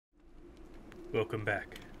Welcome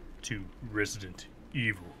back to Resident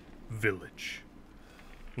Evil Village.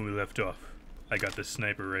 When we left off, I got this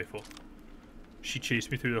sniper rifle. She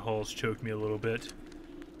chased me through the halls, choked me a little bit.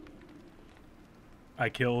 I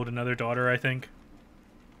killed another daughter, I think.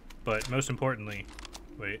 But most importantly,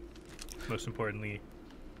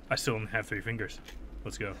 I still don't have 3 fingers.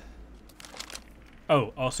 Let's go.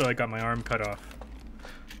 Oh, also I got my arm cut off.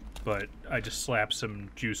 But I just slapped some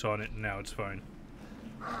juice on it and now it's fine.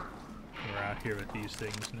 We're out here with these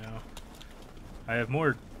things now. I have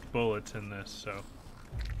more bullets in this, so.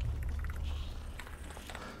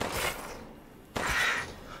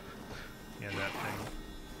 Yeah, that thing.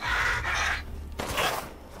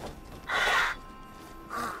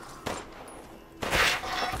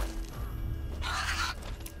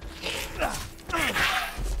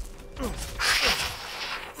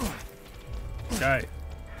 Die.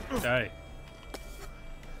 Die.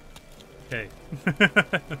 Okay.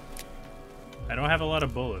 I don't have a lot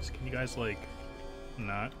of bullets. Can you guys, like,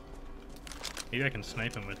 not? Maybe I can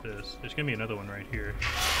snipe him with this. There's gonna be another one right here.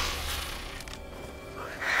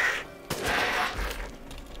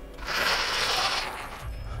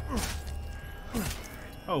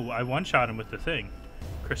 Oh, I one-shot him with the thing.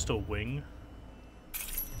 Crystal wing.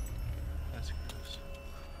 That's gross.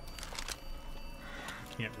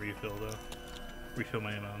 Can't refill, though. Refill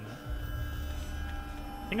my ammo on that.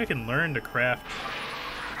 I think I can learn to craft.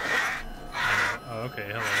 Oh, okay,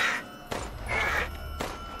 hello.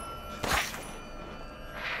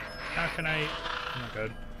 How can I... Oh my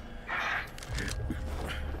god.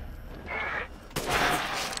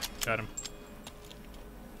 Got him.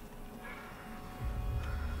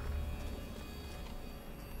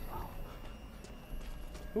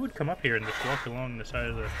 Who would come up here and just walk along the side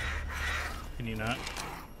of the... Can you not?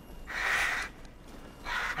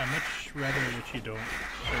 I'd much rather that you don't,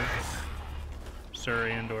 sir. Sir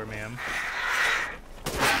and or ma'am.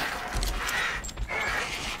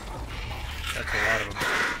 That's a lot of them.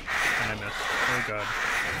 And I missed. Oh god.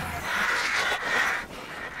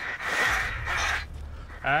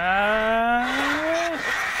 Ah!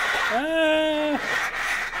 Ah!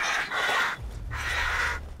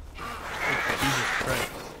 Oh, Jesus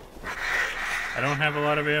Christ. I don't have a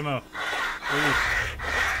lot of ammo. Please.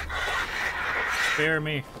 Spare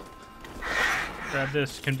me. Grab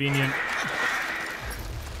this. Convenient.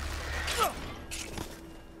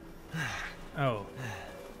 Oh.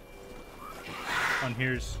 On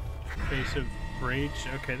here's face of rage.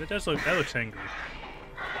 Okay, that looks angry.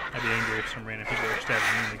 I'd be angry if some random people were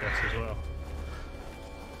stabbing me in the guts as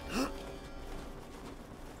well.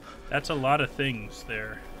 That's a lot of things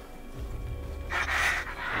there. You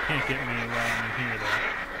can't get me while I'm in here though.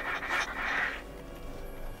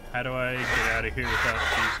 How do I get out of here without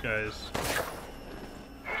these guys?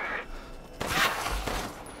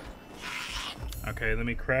 Okay, let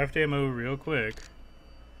me craft ammo real quick.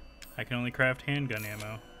 I can only craft handgun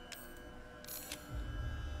ammo.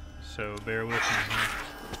 So bear with me here.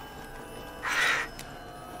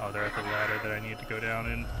 Oh, they're at the ladder that I need to go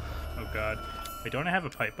down in. Oh god. Wait, don't I have a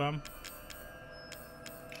pipe bomb?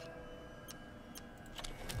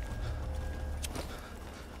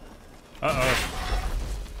 Uh-oh.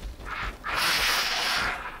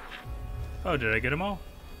 Oh, did I get them all?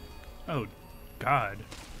 Oh, god.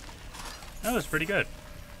 That was pretty good.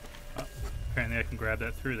 Oh, apparently I can grab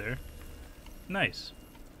that through there. Nice.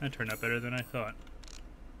 That turned out better than I thought.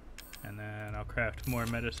 And then I'll craft more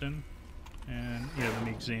medicine. And, yeah, let me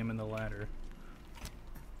examine the ladder.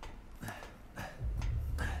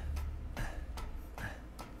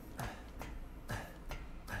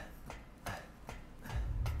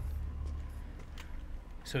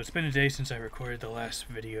 So it's been a day since I recorded the last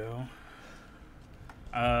video.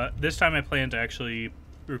 This time I plan to actually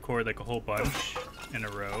record like a whole bunch in a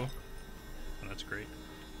row. Oh, that's great.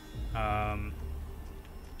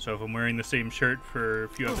 So if I'm wearing the same shirt for a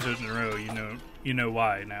few episodes in a row, you know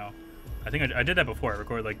why now. I think I did that before. I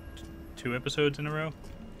recorded like 2 episodes in a row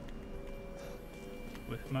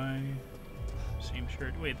with my same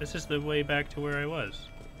shirt. Wait, this is the way back to where I was.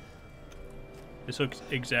 This looks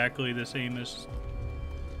exactly the same as...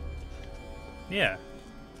 Yeah.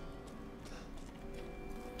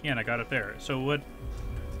 Yeah, and I got it there. So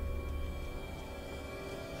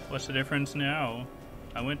what's the difference now?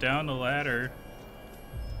 I went down the ladder.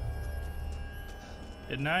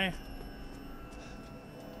 Didn't I?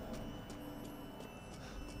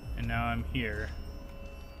 And now I'm here.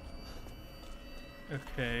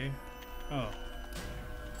 Okay. Oh.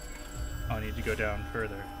 I need to go down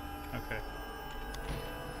further. Okay.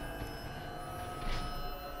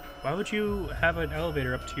 Why would you have an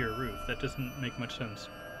elevator up to your roof? That doesn't make much sense.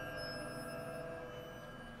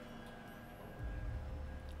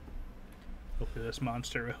 Hopefully this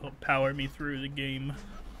monster will help power me through the game.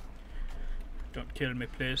 Don't kill me,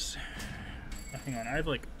 please. Hang on, I have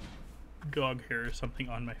like dog hair or something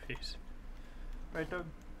on my face. Right, Doug?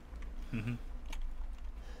 Mm-hmm.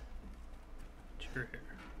 It's your hair.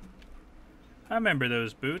 I remember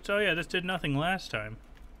those boots. Oh yeah, this did nothing last time.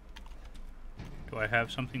 Do I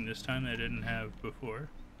have something this time that I didn't have before?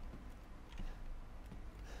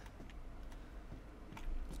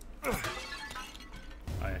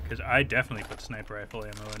 Oh yeah, because I definitely put sniper rifle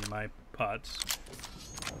ammo in my pots.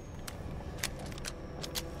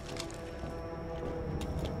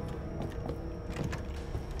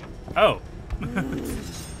 Oh!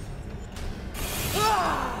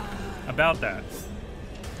 About that.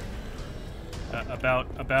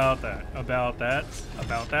 About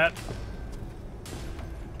that.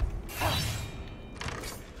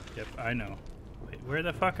 Yep, I know. Wait, where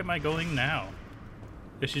the fuck am I going now?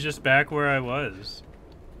 Is she just back where I was?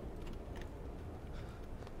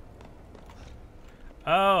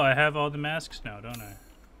 Oh, I have all the masks now, don't I?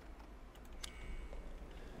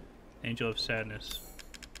 Angel of Sadness.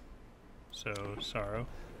 So, sorrow.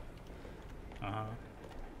 Uh-huh.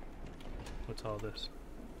 What's all this?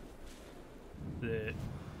 The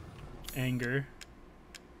anger.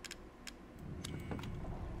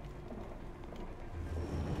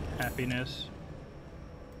 Happiness.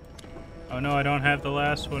 Oh no, I don't have the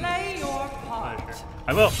last one. Play your part. Pleasure.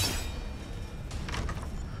 I will!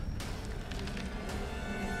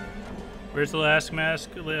 Where's the last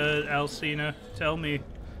mask, Alcina? Tell me,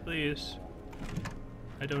 please.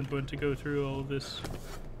 I don't want to go through all of this.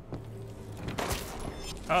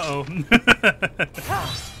 Uh-oh.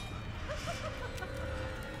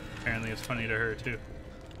 Apparently it's funny to her, too.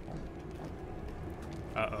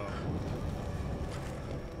 Uh-oh.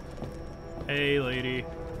 Hey, lady.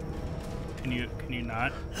 Can you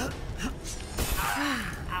not?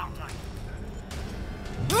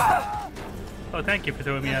 Oh, thank you for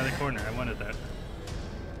throwing me out of the corner. I wanted that.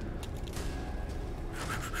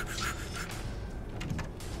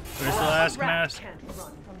 Where's the last mask? Can't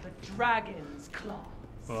run from the dragon's claws.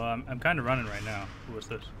 Well, I'm kind of running right now. What's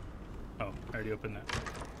this? Oh, I already opened that.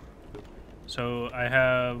 So I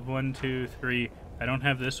have 1, 2, 3. I don't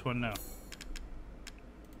have this one now.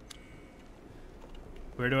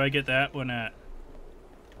 Where do I get that one at?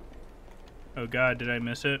 Oh god, did I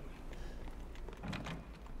miss it?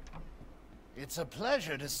 It's a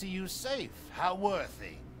pleasure to see you safe. How were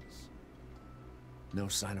things? No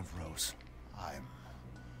sign of Rose. I'm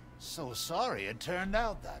so sorry it turned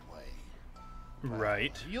out that way.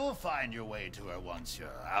 Right. You'll find your way to her once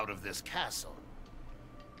you're out of this castle.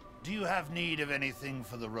 Do you have need of anything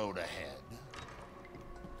for the road ahead?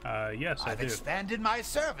 Yes, I I've do. expanded my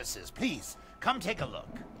services. Please, come take a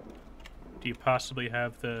look. Do you possibly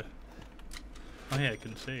have the... Oh yeah, I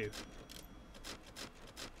can save.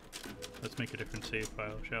 Let's make a different save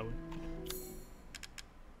file, shall we?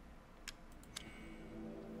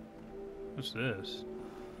 What's this?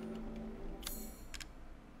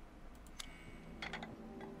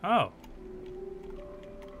 Oh.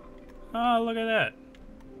 Oh, look at that.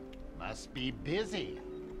 Must be busy.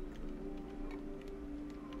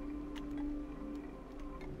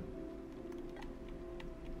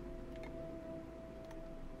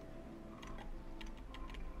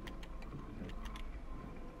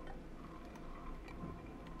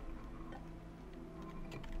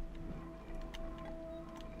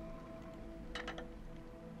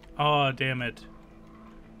 Oh, damn it.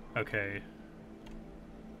 Okay.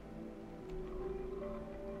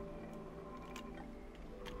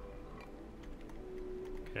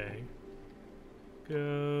 Okay.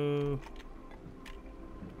 Go.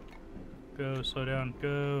 Go, slow down,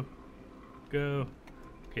 go. Go.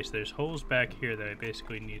 Okay, so there's holes back here that I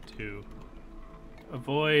basically need to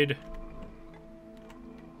avoid.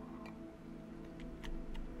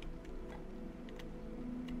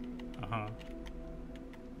 Uh-huh.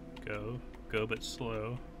 Go. Go, but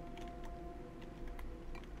slow.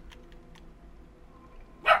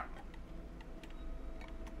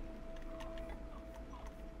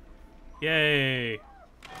 Yay!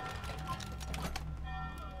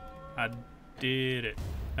 I did it.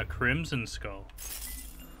 A crimson skull.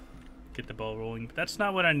 Get the ball rolling. But that's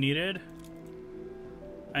not what I needed.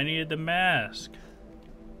 I needed the mask.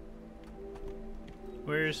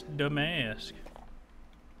 Where's the mask?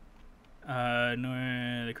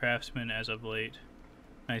 No, the craftsman as of late.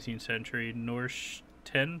 19th century.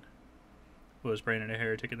 Norsten was branded a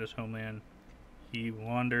heretic in this homeland. He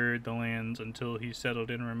wandered the lands until he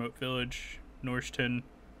settled in a remote village, Norsten,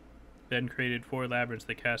 then created 4 labyrinths: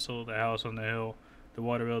 the castle, the house on the hill, the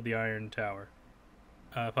water wheel, the iron tower.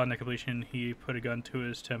 Upon their completion, he put a gun to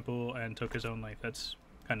his temple and took his own life. That's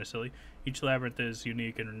kind of silly. Each labyrinth is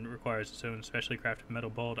unique and requires its own specially crafted metal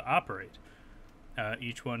ball to operate.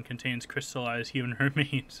 Each one contains crystallized human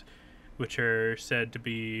remains, which are said to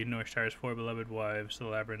be Northstar's 4 beloved wives. The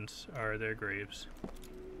labyrinths are their graves.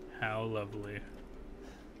 How lovely.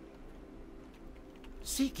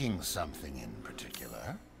 Seeking something in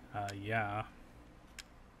particular? Yeah.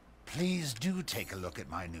 Please do take a look at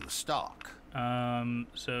my new stock.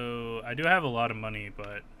 So I do have a lot of money,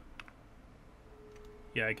 but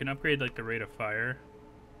yeah, I can upgrade like the rate of fire.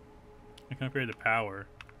 I can upgrade the power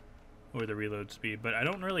or the reload speed, but I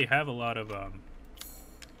don't really have a lot of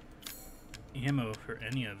ammo for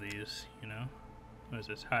any of these, you know? What is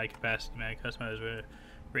this? High capacity mag customizer,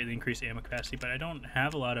 greatly increased ammo capacity, but I don't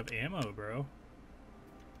have a lot of ammo, bro.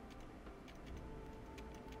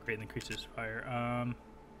 Greatly increases fire.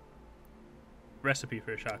 Recipe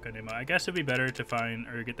for shotgun ammo. I guess it'd be better to find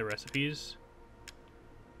or get the recipes.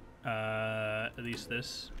 At least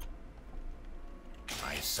this.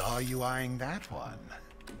 I saw you eyeing that one.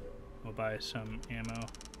 We'll buy some ammo.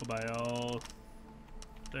 We'll buy all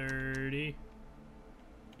 30.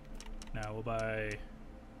 Now we'll buy.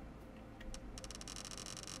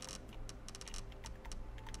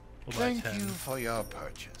 We'll buy Thank 10. you for your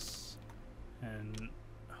purchase. And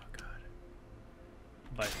oh god,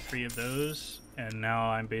 buy 3 of those, and now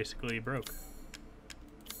I'm basically broke.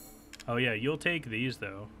 Oh yeah, you'll take these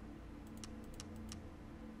though.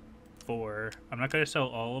 4. I'm not gonna sell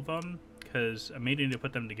all of them because I'm needing to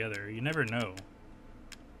put them together. You never know.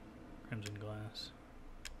 Crimson glass.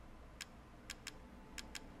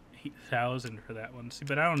 8,000 for that one. See,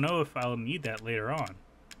 but I don't know if I'll need that later on.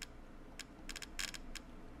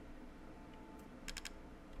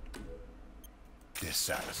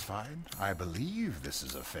 Dissatisfied? I believe this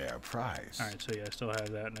is a fair price. Alright, so yeah, I still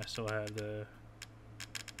have that, and I still have the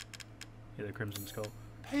Crimson Skull.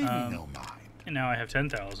 Pay me no mind. And now I have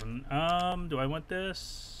 10,000. Do I want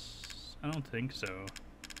this? I don't think so.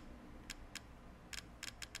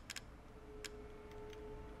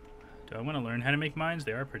 Do I want to learn how to make mines?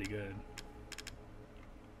 They are pretty good.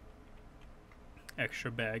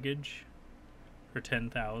 Extra baggage for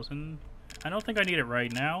 10,000. I don't think I need it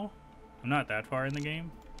right now. I'm not that far in the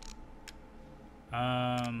game.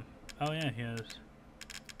 Oh yeah, he has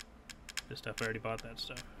this stuff. I already bought that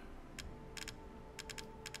stuff.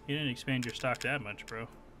 You didn't expand your stock that much, bro.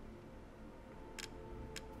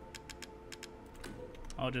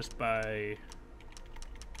 I'll just buy...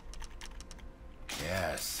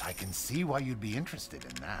 Yes, I can see why you'd be interested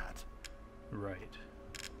in that. Right.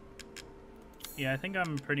 Yeah, I think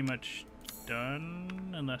I'm pretty much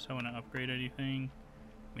done, unless I want to upgrade anything.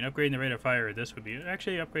 I mean, upgrading the rate of fire, this would be...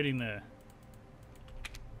 Actually, upgrading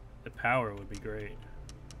the power would be great.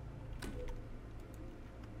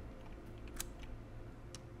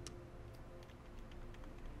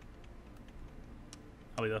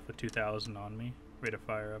 I'll be left with 2,000 on me. Rate of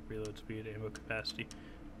fire up, reload speed, ammo capacity.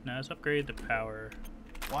 Now let's upgrade the power.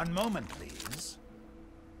 One moment, please.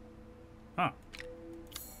 Huh.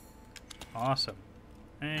 Awesome.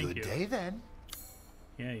 Thank you. Good day, then.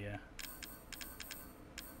 Yeah, yeah.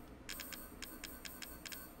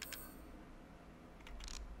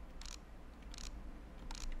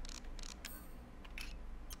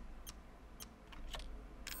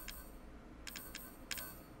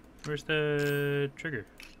 Where's the trigger?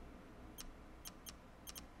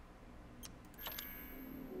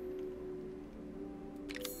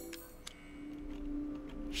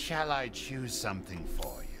 Shall I choose something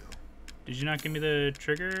for you? Did you not give me the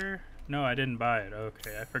trigger? No, I didn't buy it.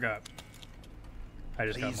 Okay, I forgot. I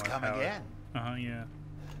just Please got more come power. again. Uh-huh, yeah.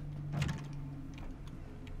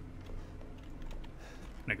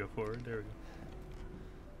 Can I go forward? There we go.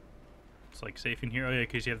 It's like safe in here. Oh yeah,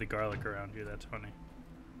 because you have the garlic around you. That's funny.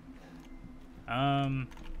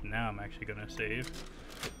 Now I'm actually gonna save.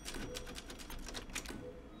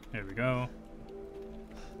 There we go.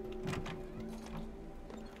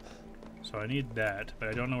 So I need that, but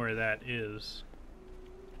I don't know where that is.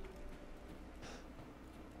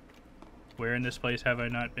 Where in this place have I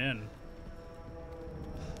not been?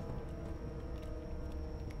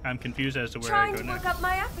 I'm confused as to where I Trying go to next. work up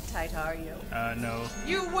my appetite, are you? No.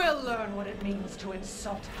 You will learn what it means to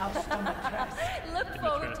insult House Dimitrescu. Look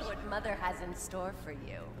forward to Dimitrescu. what Mother has in store for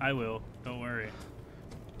you. I will. Don't worry.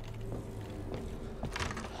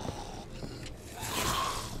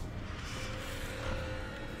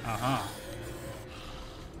 Uh-huh.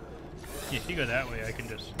 Yeah, if you go that way, I can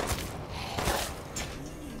just...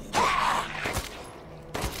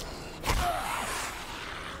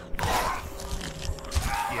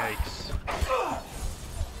 Yikes.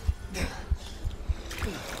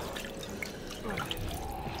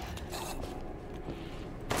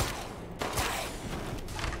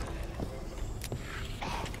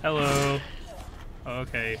 Hello. Oh,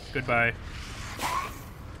 okay, goodbye. Oh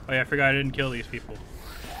yeah, I forgot I didn't kill these people.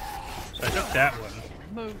 So I took that one.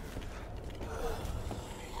 Move.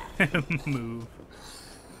 Move.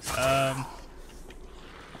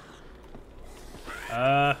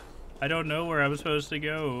 I don't know where I'm supposed to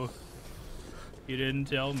go. You didn't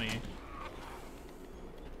tell me.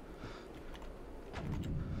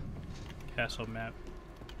 Castle map.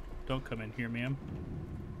 Don't come in here, ma'am.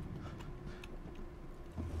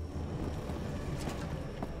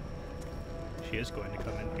 She is going to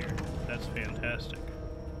come in here. That's fantastic.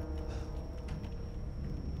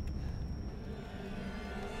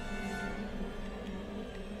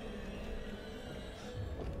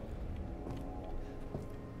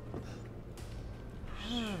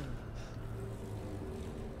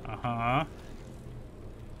 Uh-huh.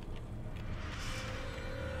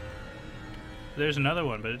 There's another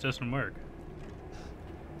one, but it doesn't work.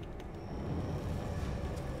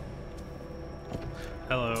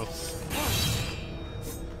 Hello.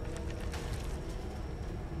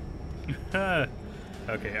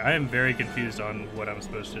 Okay, I am very confused on what I'm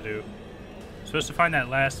supposed to do. I'm supposed to find that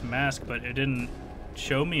last mask, but it didn't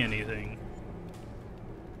show me anything.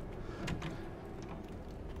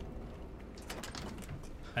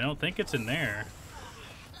 I don't think it's in there.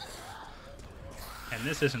 And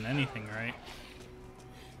this isn't anything, right?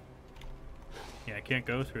 Yeah, I can't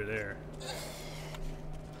go through there.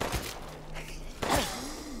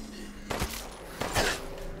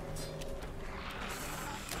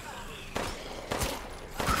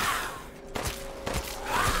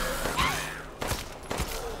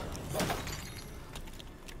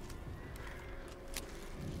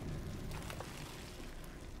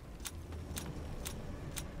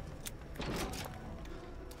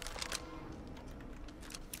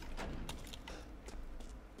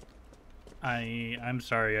 I'm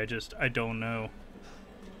sorry, I don't know.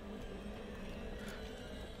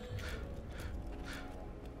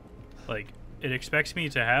 Like, it expects me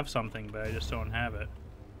to have something, but I just don't have it.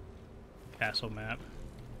 Castle map.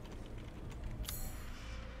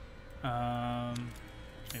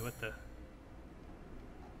 Hey, what the?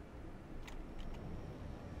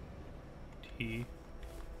 T.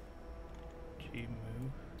 G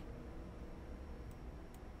move.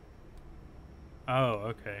 Oh,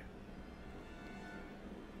 okay.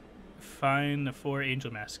 Find the 4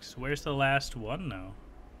 angel masks. Where's the last one, though?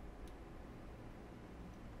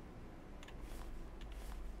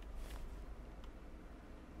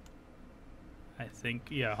 I think,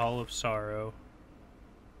 yeah, Hall of Sorrow.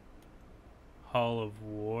 Hall of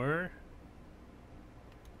War.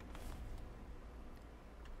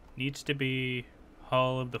 Needs to be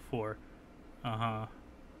Hall of the 4. Uh-huh.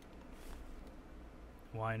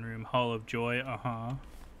 Wine room. Hall of Joy. Uh-huh.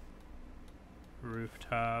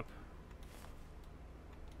 Rooftop.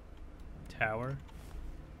 Tower.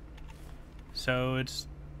 So it's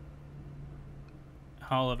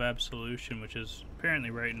Hall of Absolution, which is apparently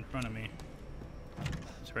right in front of me.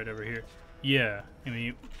 It's right over here. Yeah, I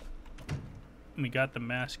mean, we got the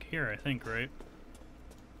mask here, I think, right?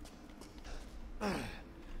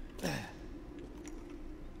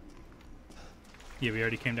 Yeah, we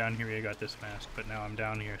already came down here, we got this mask, but now I'm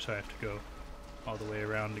down here, so I have to go all the way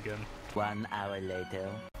around again. 1 hour later.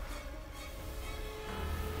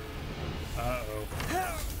 Uh-oh.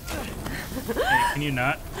 Hey, can you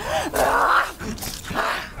not?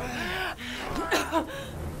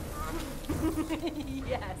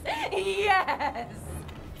 Yes. Yes.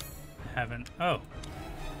 Haven't. Oh.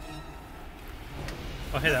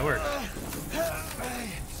 Oh, hey, that worked.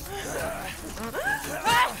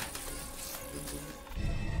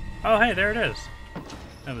 Oh, hey, there it is.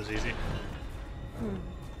 That was easy.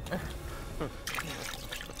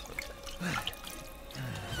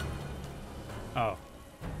 Oh.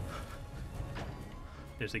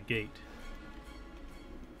 There's a gate.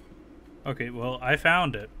 Okay, well, I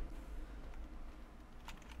found it.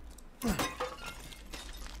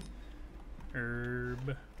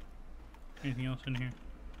 Herb. Anything else in here?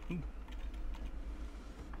 Ooh.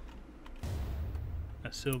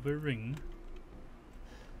 A silver ring.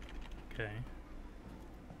 Okay.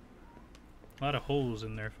 A lot of holes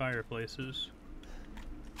in their fireplaces.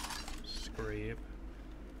 Scrape.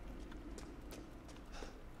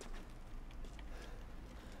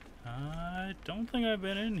 I don't think I've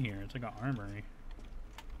been in here. It's like an armory.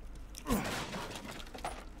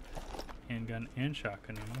 Handgun and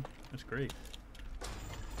shotgun ammo. That's great.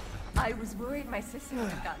 I was worried my sister would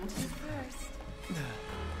have gotten to you first.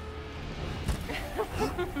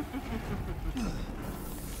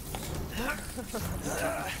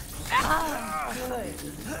 Ah, good.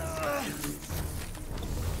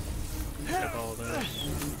 Pick up all those.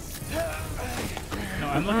 No,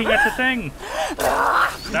 I'm looking at the thing!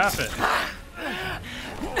 Stop it.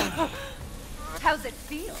 How's it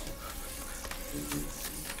feel?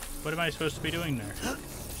 What am I supposed to be doing there?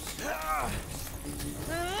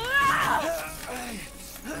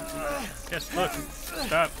 Yes, look.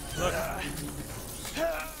 Stop. Look.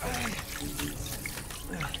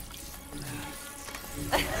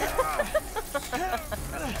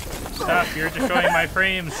 Stop, you're destroying my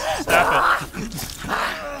frames. Stop it.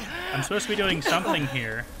 I'm supposed to be doing something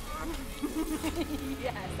here.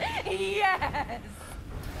 Yes. Yes.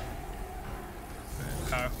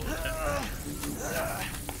 Powerful attack.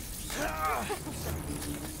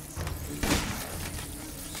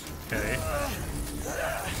 Okay.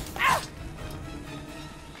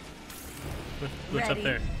 What's up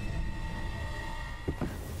there?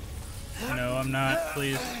 No, I'm not,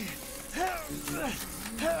 please.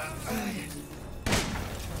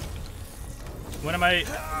 What am I?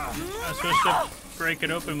 I'm supposed to break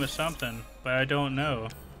it open with something, but I don't know.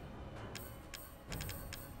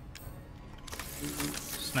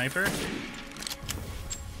 Sniper?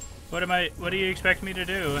 What am I? What do you expect me to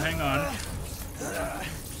do? Hang on.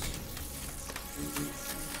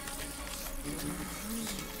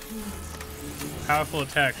 Powerful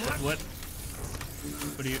attack. What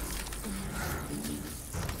do you...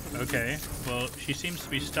 Okay, well, she seems to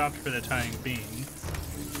be stopped for the time being.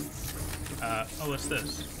 Oh, what's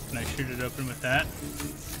this? Can I shoot it open with that?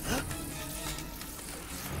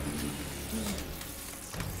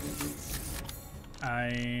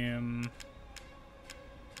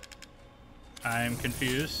 I'm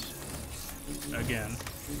confused. Again.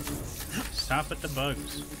 Stop at the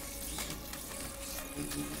bugs.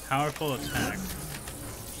 Powerful attack.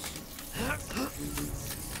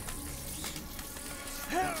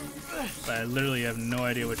 But I literally have no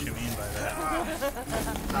idea what you mean by that.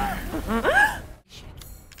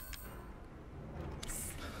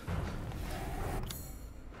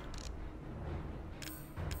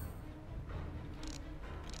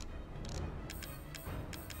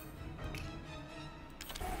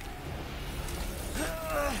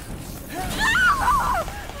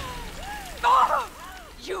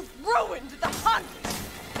 You've ruined the hunt!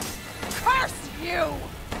 Curse you!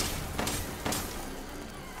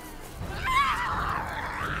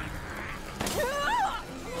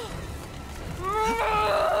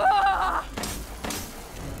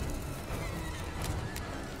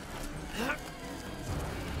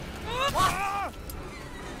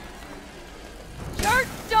 You're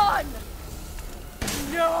done!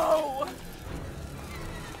 No!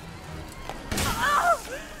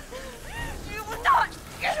 You will not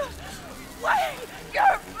get away!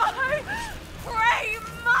 You're my prey!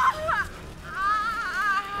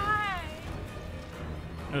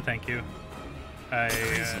 No, thank you.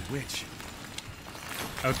 Witch.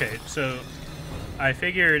 Okay, so I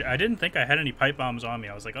figured I didn't think I had any pipe bombs on me.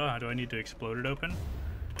 I was like, oh, do I need to explode it open?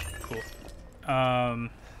 Cool.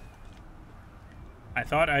 I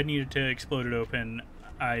thought I needed to explode it open.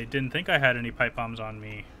 I didn't think I had any pipe bombs on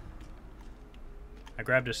me. I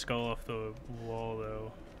grabbed a skull off the wall,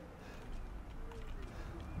 though.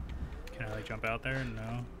 Can I, like, jump out there?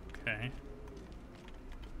 No. Okay.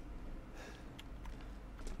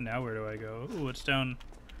 Now where do I go? Ooh, what's down?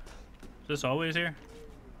 Is this always here?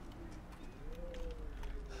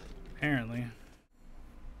 Apparently.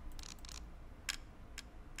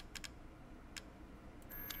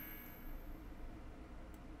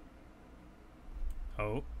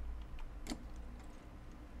 Oh.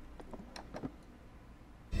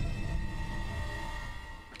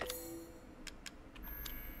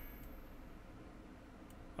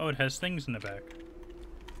 Oh, it has things in the back.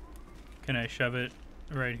 Can I shove it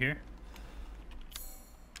right here?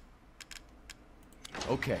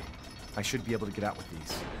 Okay, I should be able to get out with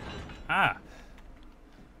these. Ah.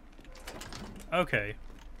 Okay.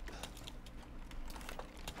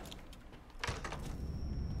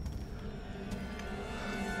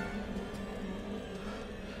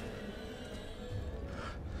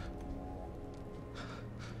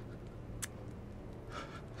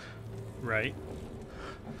 Right.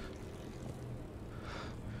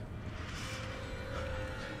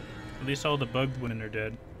 At least all the bugged women are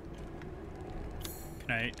dead.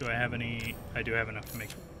 Do I have any? I do have enough to make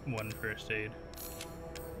one first aid.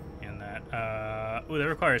 And that. Oh, that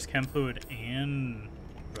requires chem fluid and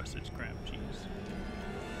rusted scrap. Jeez.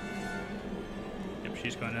 Yep,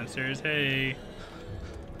 she's going downstairs. Hey.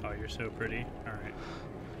 Oh, you're so pretty. All right.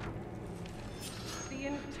 The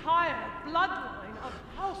entire bloodline of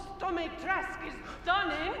House Dimitrescu is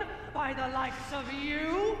done in by the likes of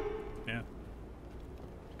you. Yeah.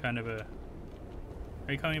 Kind of a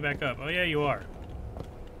Are you coming back up? Oh yeah, you are.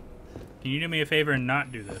 Can you do me a favor and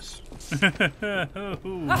not do this?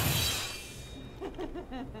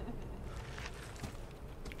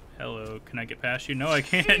 Hello, can I get past you? No, I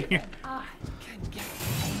can't. I can get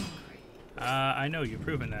angry. I know you've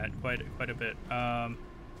proven that quite a bit. Uh-oh.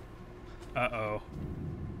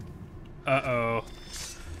 Uh-oh.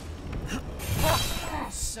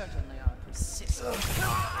 Certainly are persistent.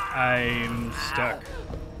 I'm stuck.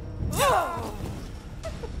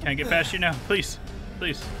 Can I get past you now? Please.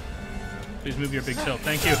 Please. Please move your big self.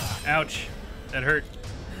 Thank you. Ouch. That hurt.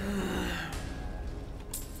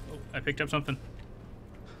 Oh, I picked up something.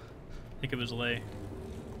 I think it was Lay.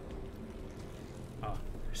 Oh.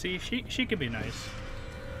 See, she can be nice.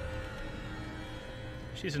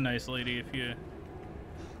 She's a nice lady if you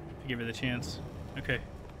give her the chance. Okay.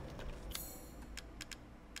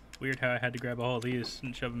 Weird how I had to grab all of these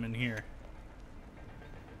and shove them in here.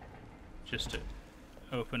 Just to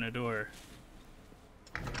open a door.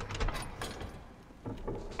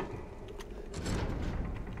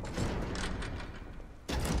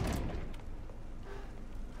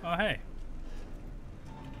 Oh, hey.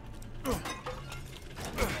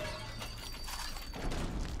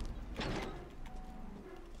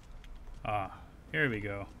 Ah, here we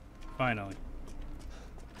go. Finally.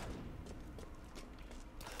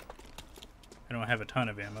 I don't have a ton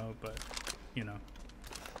of ammo, but, you know.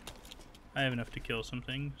 I have enough to kill some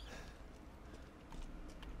things.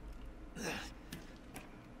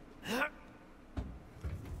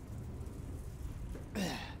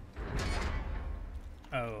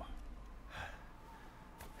 Oh.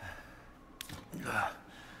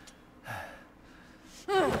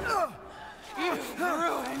 You've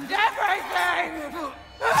ruined everything!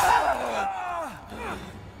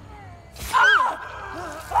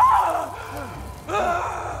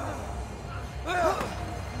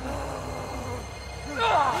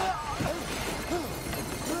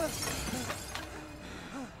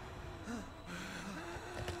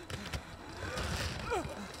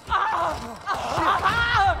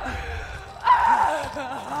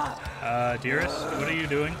 Dearest, what are you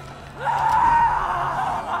doing? Oh,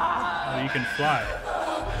 you can fly.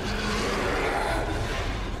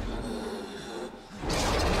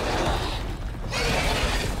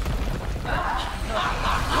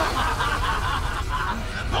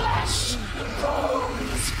 Flesh,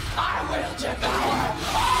 bones, I will devour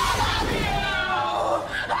all of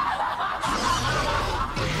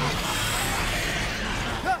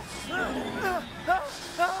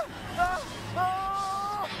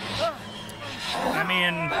I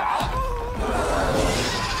mean,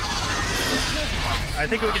 I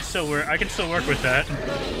think we can still work. I can still work with that.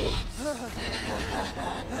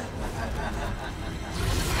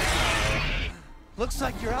 Looks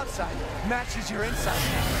like your outside matches your inside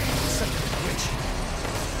now. Son of a witch.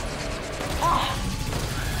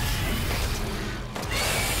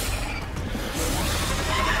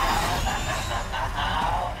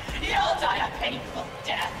 You'll die a painful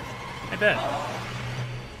death. I bet.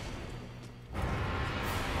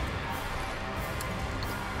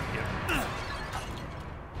 Yep.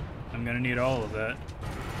 I'm gonna need all of that.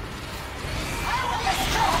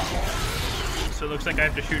 So it looks like I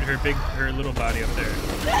have to shoot her little body up there.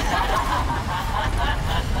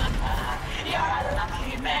 You're a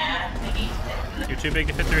lucky man, Ethan. You're too big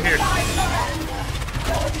to fit through here.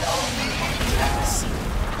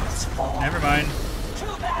 Never mind.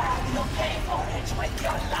 Too bad you'll pay for it with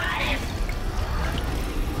your life.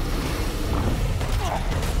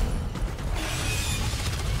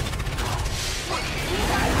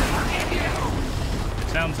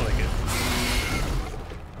 Sounds like it.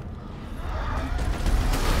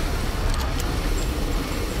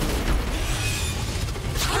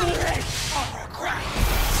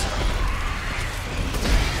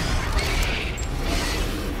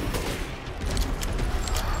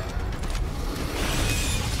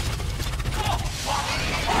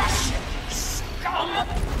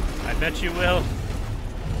 I bet you will.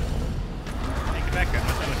 Take it back,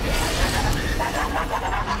 Grandma.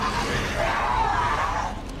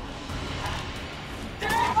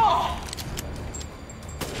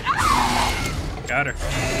 Got her.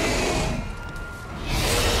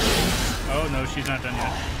 Oh no, she's not done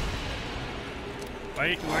yet. Why are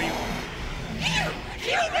you?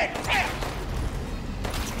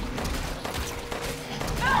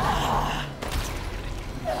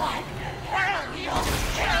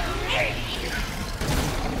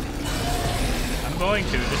 I'm going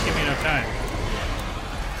to. Just give me enough time.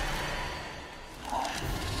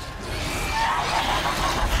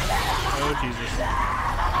 Oh Jesus.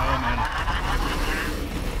 Oh man.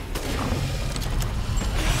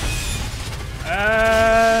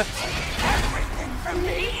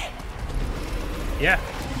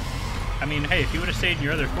 hey, if you would have stayed in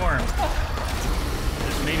your other form,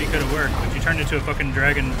 this maybe could have worked, but you turned into a fucking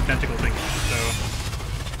dragon tentacle thing, so...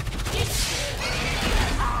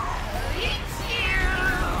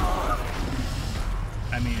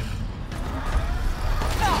 I mean...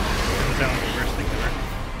 that was the worst thing ever.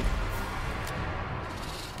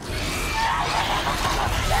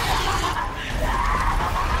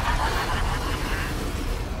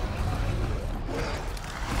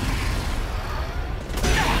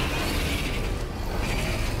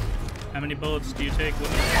 How many bullets do you take?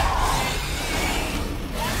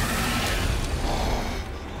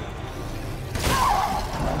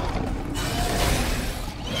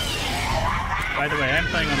 By the way, I'm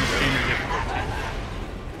playing on the standard difficulty.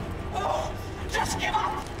 Oh, just give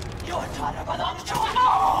up! Your daughter belongs to us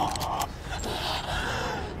all!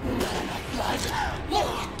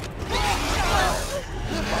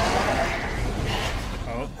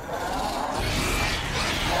 Oh.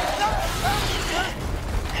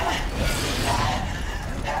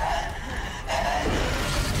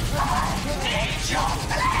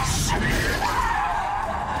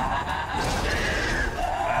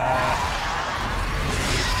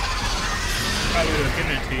 Probably would have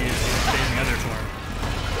given it to you if you stayed in the other form.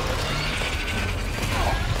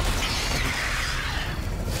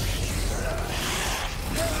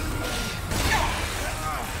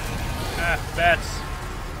 Ah, bats.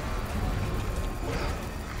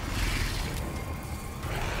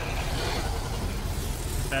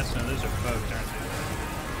 Bats, no, those are bugs, aren't they?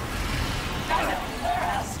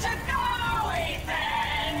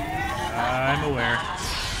 I'm aware.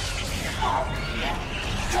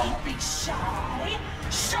 Don't be shy.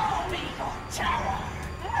 Show me your terror.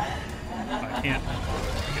 I can't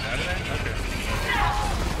get out of that? Okay.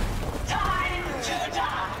 Time to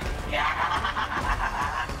die.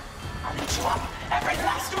 I'll eat you up, every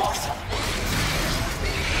last morsel.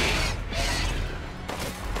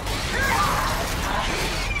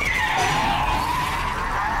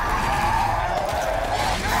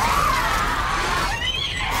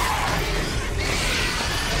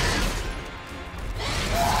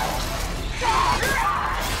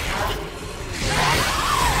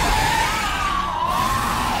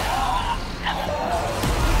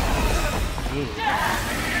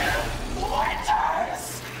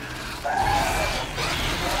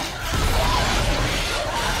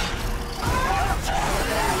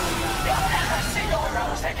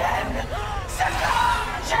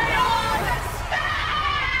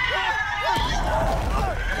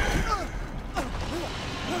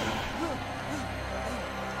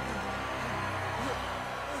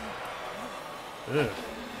 Ugh.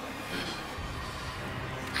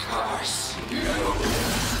 Curse you!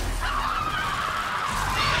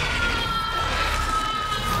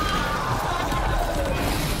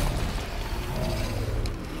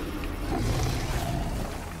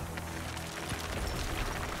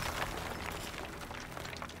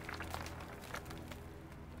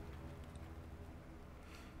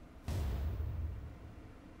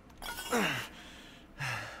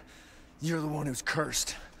 You're the one who's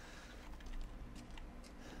cursed.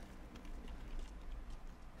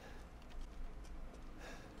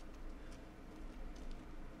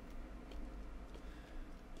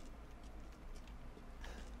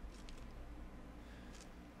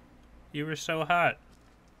 You were so hot.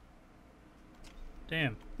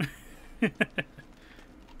 Damn. It's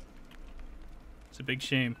a big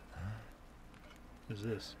shame. What is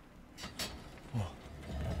this?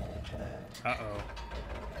 Uh-oh.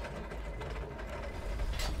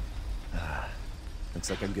 Looks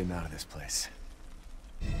like I'm getting out of this place.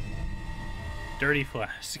 Dirty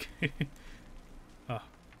flask. Oh.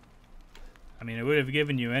 I mean, it would have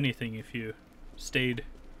given you anything if you stayed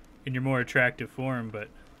in your more attractive form, but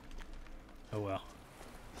oh well.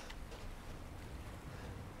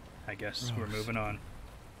 I guess we're moving on.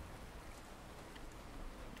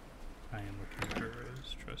 I am looking for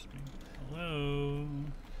Rose, trust me. Hello.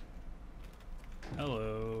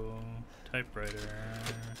 Hello. Typewriter.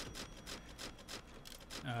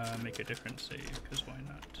 Make a different save, because why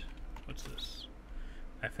not? What's this?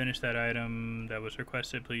 I finished that item that was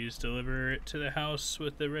requested. Please deliver it to the house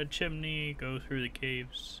with the red chimney. Go through the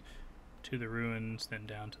caves to the ruins, then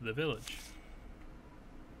down to the village.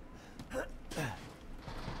 How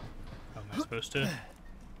am I supposed to?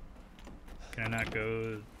 Can I not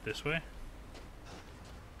go this way?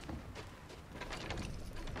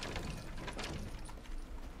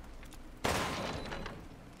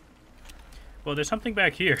 Well, there's something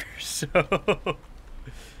back here, so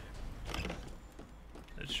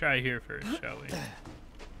let's try here first, shall we?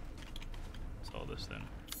 What's all this then?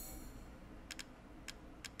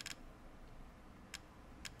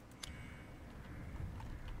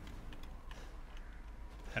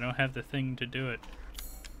 don't have the thing to do it.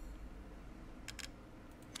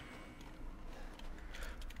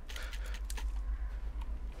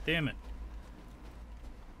 Damn it.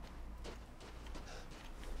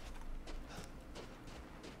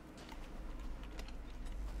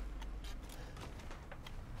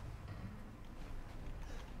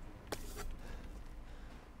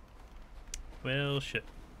 Well, shit.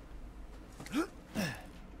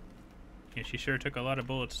 Yeah, she sure took a lot of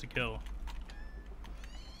bullets to kill.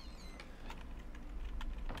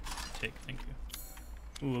 Thank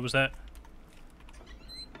you. Ooh, what was that?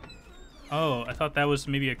 Oh, I thought that was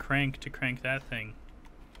maybe a crank to crank that thing.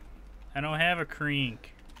 I don't have a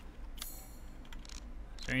crank.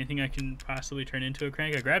 Is there anything I can possibly turn into a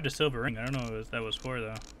crank? I grabbed a silver ring. I don't know what that was for,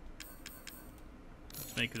 though.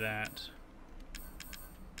 Let's make that.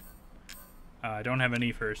 I don't have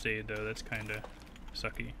any first aid, though. That's kind of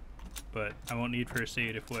sucky. But I won't need first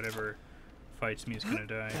aid if whatever fights me is going to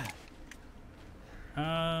die.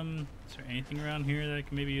 Is there anything around here that I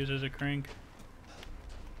can maybe use as a crank?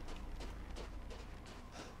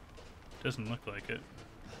 Doesn't look like it.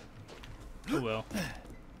 Oh well.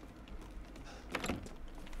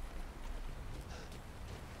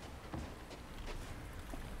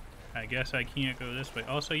 I guess I can't go this way.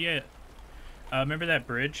 Also, yeah, remember that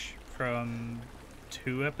bridge from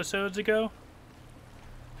 2 episodes ago?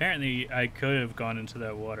 Apparently, I could have gone into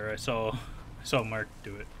that water. I saw Mark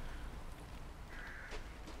do it.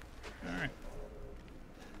 All right.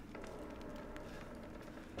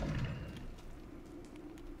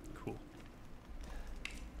 Cool.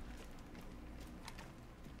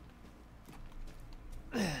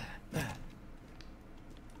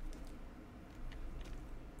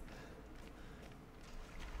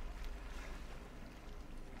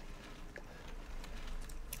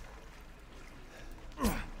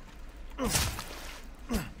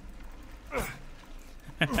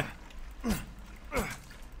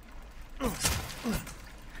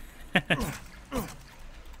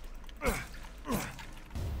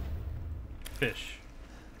 Fish.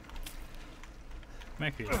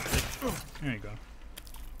 Might be a fish. There you go.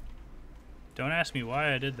 Don't ask me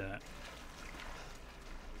why I did that.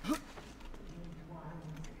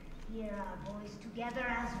 Hear our voice together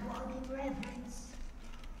as one in reverence.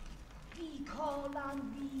 We call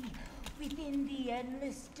on thee within the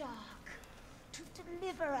endless dark to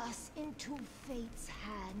deliver us into fate's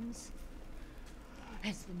hands.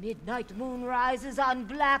 As the midnight moon rises on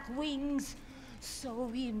black wings, so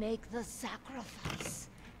we make the sacrifice.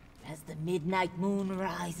 As the midnight moon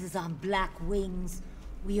rises on black wings,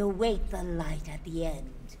 we await the light at the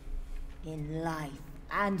end. In life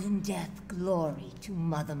and in death, glory to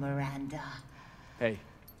Mother Miranda. Hey,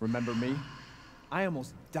 remember me? I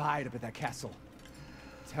almost died up at that castle.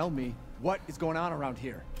 Tell me, what is going on around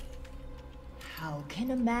here? How can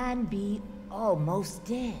a man be almost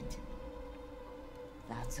dead?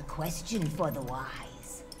 That's a question for the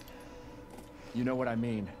wise. You know what I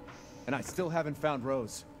mean. And I still haven't found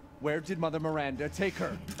Rose. Where did Mother Miranda take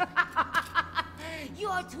her?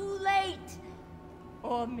 You're too late.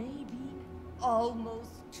 Or maybe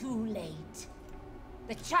almost too late.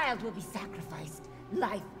 The child will be sacrificed,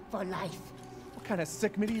 life for life. What kind of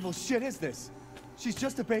sick medieval shit is this? She's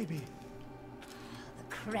just a baby.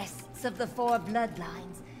 The crests of the 4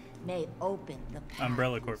 bloodlines may open the path.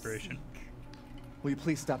 Umbrella Corporation. Will you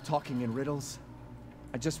please stop talking in riddles?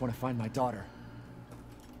 I just want to find my daughter.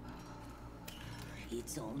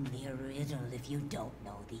 It's only a riddle if you don't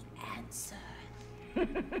know the answer.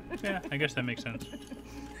 Yeah, I guess that makes sense.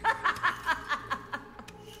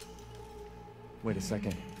 Wait a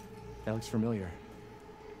second. That looks familiar.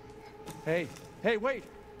 Hey, wait!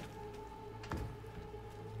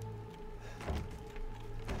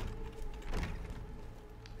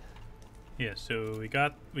 Yeah, so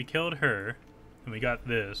we killed her, and we got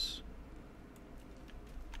this.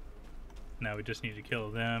 Now we just need to kill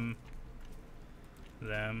them, and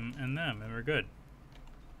them, and we're good.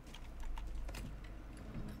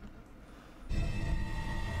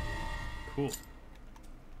 Cool.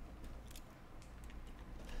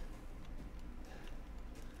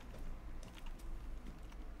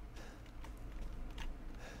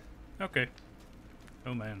 Okay.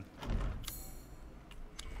 Oh man.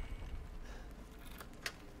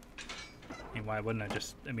 And why wouldn't I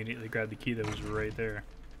just immediately grab the key that was right there?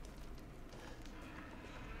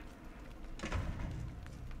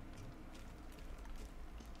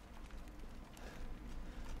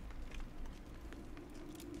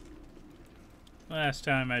 Last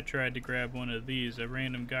time I tried to grab one of these, a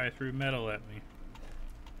random guy threw metal at me.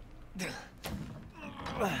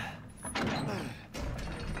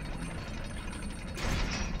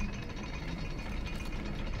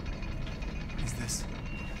 this.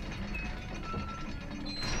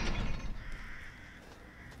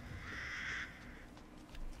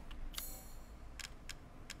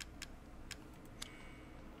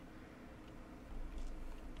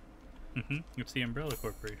 It's the Umbrella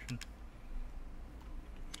Corporation.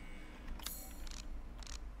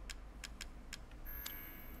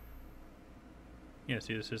 Yeah,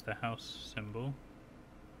 see, this is the house symbol.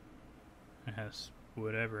 It has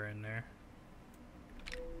whatever in there.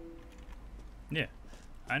 Yeah,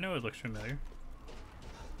 I know it looks familiar.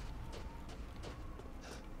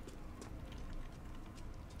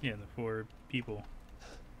 Yeah, the 4 people.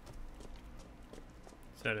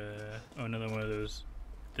 Is that oh, another one of those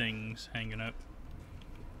things hanging up?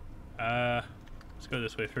 Let's go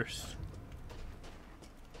this way first.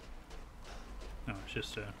 No, it's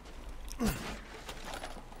just a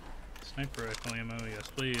sniper rifle ammo. Yes,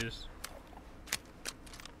 please.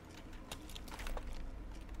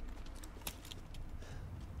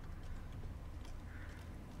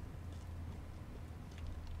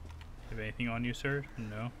 Have anything on you, sir?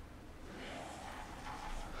 No.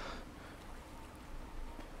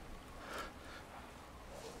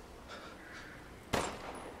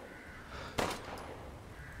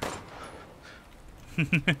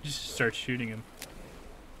 Just start shooting him.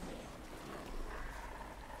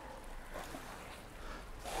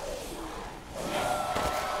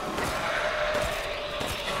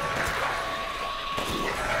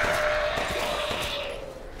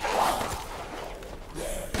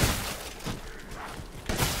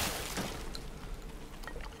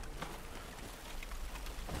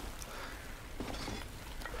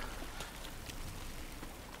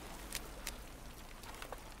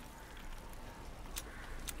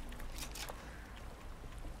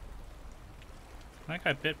 I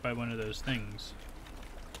got bit by one of those things,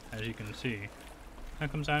 as you can see. How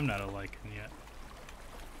comes I'm not a lichen yet?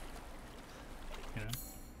 You know?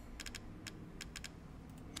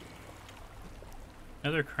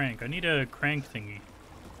 Another crank. I need a crank thingy.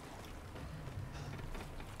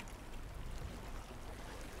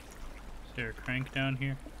 Is there a crank down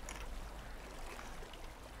here?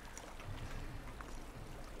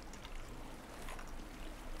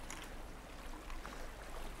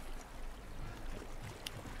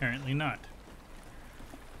 Apparently not.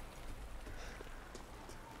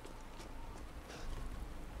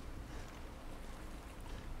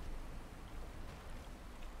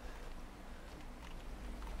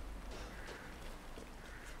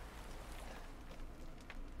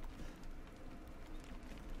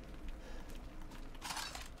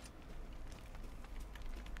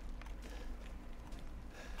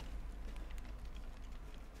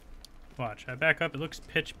 Watch, I back up, it looks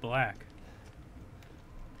pitch black.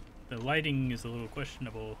 The lighting is a little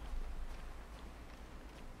questionable.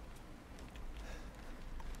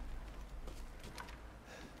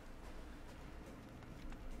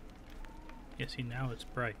 Yeah, see, now it's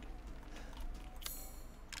bright.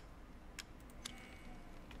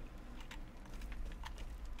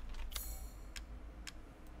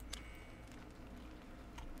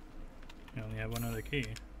 You only have one other key.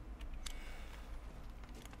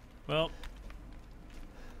 Well,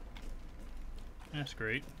 that's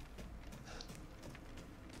great.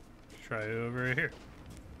 Let's try it over here.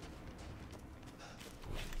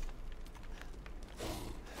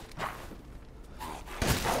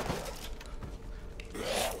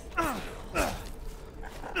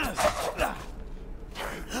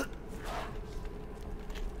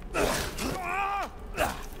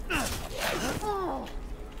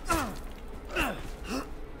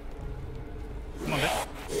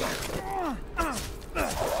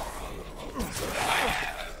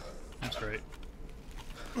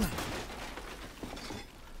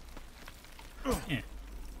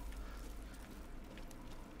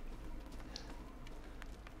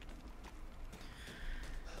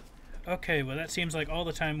 Okay, well that seems like all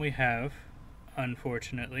the time we have,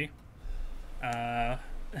 unfortunately.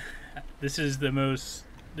 This is the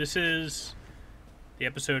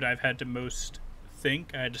episode I've had to most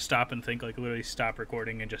think. I had to stop and think, like literally stop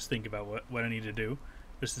recording and just think about what I need to do.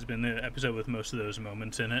 This has been the episode with most of those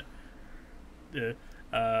moments in it.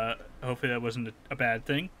 Hopefully that wasn't a bad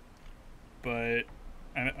thing, but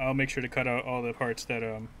I'll make sure to cut out all the parts that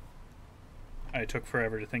I took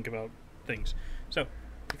forever to think about things. So,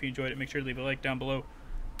 if you enjoyed it, make sure to leave a like down below.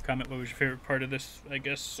 Comment what was your favorite part of this, I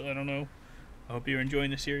guess. I don't know. I hope you're enjoying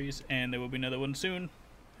the series, and there will be another one soon,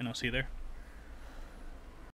 and I'll see you there.